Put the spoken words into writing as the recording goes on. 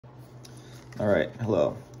All right,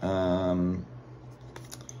 hello. I'm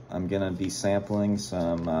gonna be sampling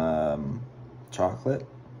some chocolate.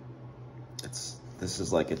 This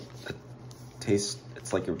is like a taste.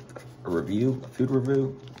 It's like a review, a food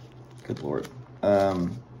review. Good Lord.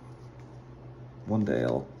 One day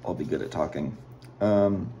I'll be good at talking.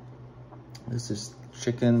 This is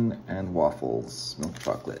chicken and waffles milk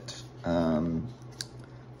chocolate.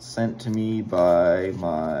 Sent to me by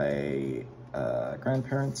my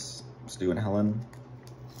grandparents, Stu and Helen,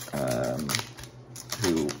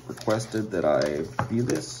 who requested that I review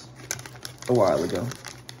this a while ago.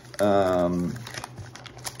 I'm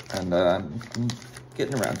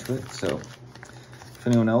getting around to it, so if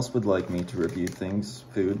anyone else would like me to review things,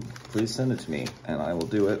 food, please send it to me, and I will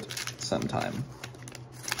do it sometime.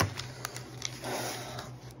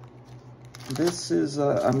 This is,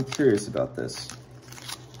 I'm curious about this.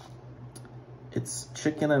 It's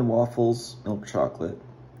chicken and waffles milk chocolate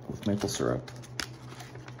with maple syrup.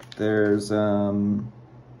 There's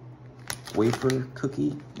wafer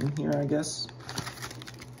cookie in here, I guess.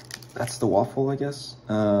 That's the waffle, I guess.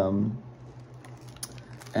 I'm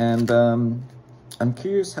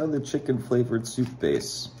curious how the chicken flavored soup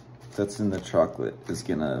base that's in the chocolate is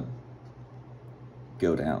gonna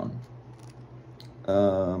go down.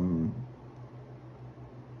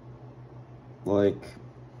 Like,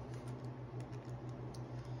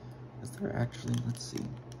 is there actually, let's see.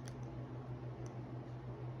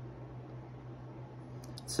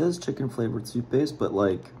 It says chicken flavored soup base, but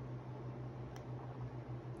like,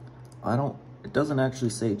 it doesn't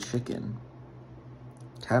actually say chicken.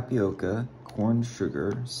 Tapioca, corn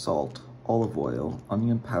sugar, salt, olive oil,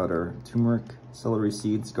 onion powder, turmeric, celery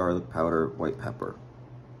seeds, garlic powder, white pepper.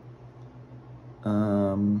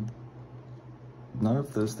 None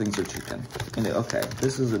of those things are chicken. Okay,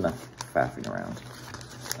 this is enough faffing around.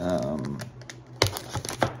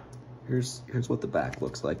 Here's what the back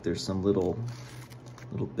looks like. There's some little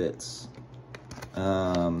bits.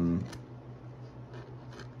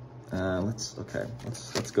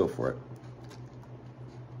 Let's go for it.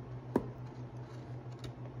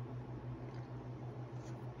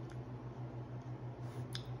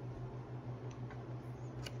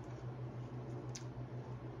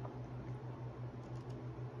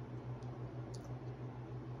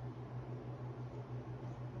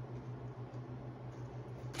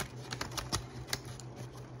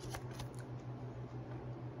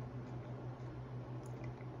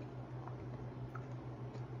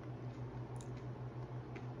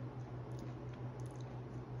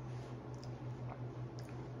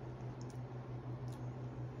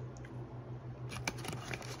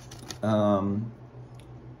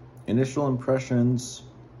 Initial impressions,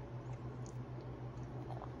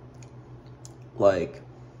 like,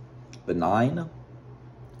 benign,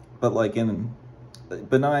 but like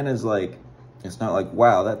benign is like, it's not like,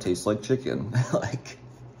 wow, that tastes like chicken. Like,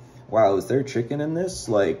 wow, is there chicken in this?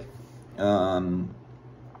 Like,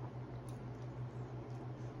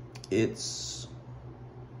 it's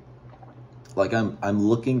like, I'm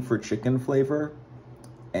looking for chicken flavor,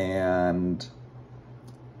 and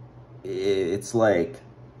it's like,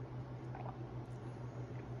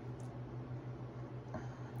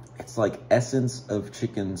 it's like essence of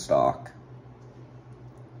chicken stock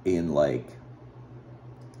in like,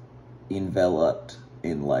 enveloped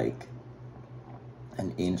in like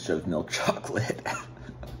an inch of milk chocolate.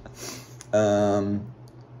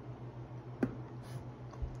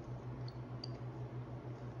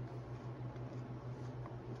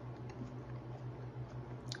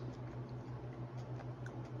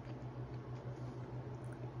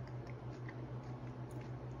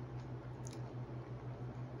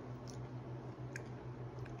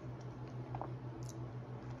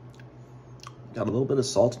 Got a little bit of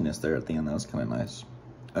saltiness there at the end. That was kind of nice.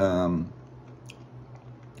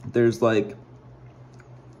 There's like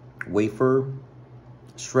wafer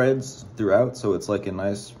shreds throughout, so it's like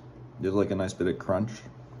there's like a nice bit of crunch.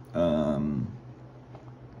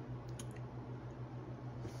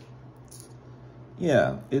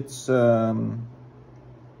 Yeah, it's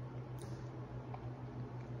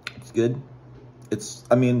good.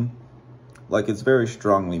 I mean, like, it's very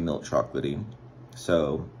strongly milk chocolatey,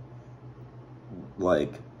 so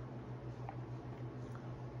like,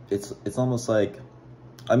 it's almost like,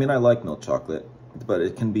 I mean, I like milk chocolate, but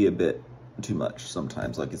it can be a bit too much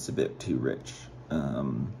sometimes. Like, it's a bit too rich.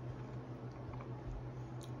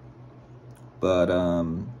 But I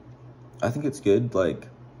think it's good. Like,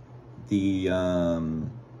 yeah,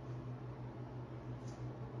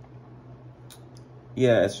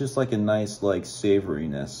 it's just like a nice, like,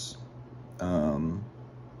 savoriness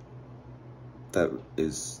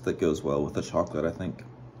that goes well with the chocolate, I think.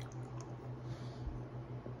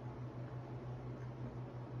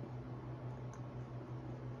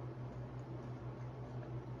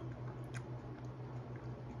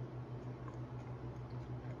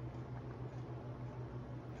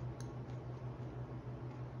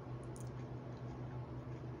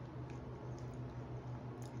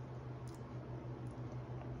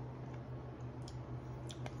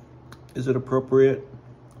 Is it appropriate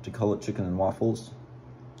to call it chicken and waffles?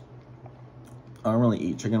 I don't really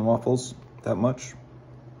eat chicken and waffles that much.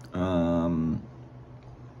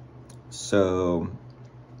 So,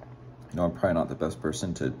 you know, I'm probably not the best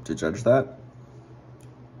person to judge that.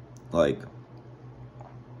 Like,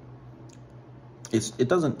 it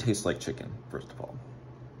doesn't taste like chicken, first of all.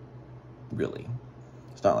 Really.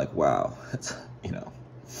 It's not like, wow, it's, you know,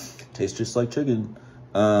 tastes just like chicken.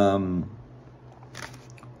 But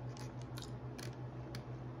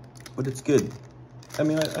it's good. I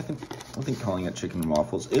mean, I think calling it chicken and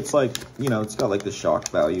waffles, it's like, you know, it's got like the shock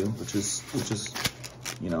value, which is,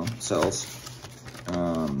 you know, sells.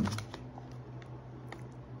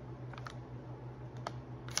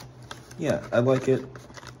 Yeah, I like it.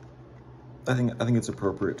 I think it's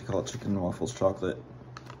appropriate to call it chicken and waffles chocolate.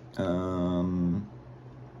 I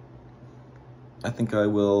think I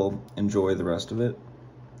will enjoy the rest of it,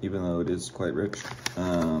 even though it is quite rich.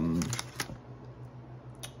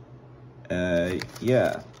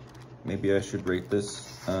 Yeah, maybe I should rate this.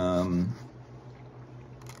 I'll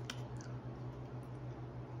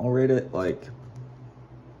rate it like,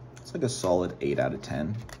 it's like a solid 8 out of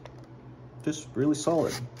 10. Just really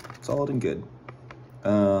solid and good.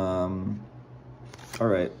 All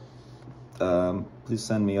right. Please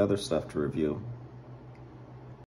send me other stuff to review.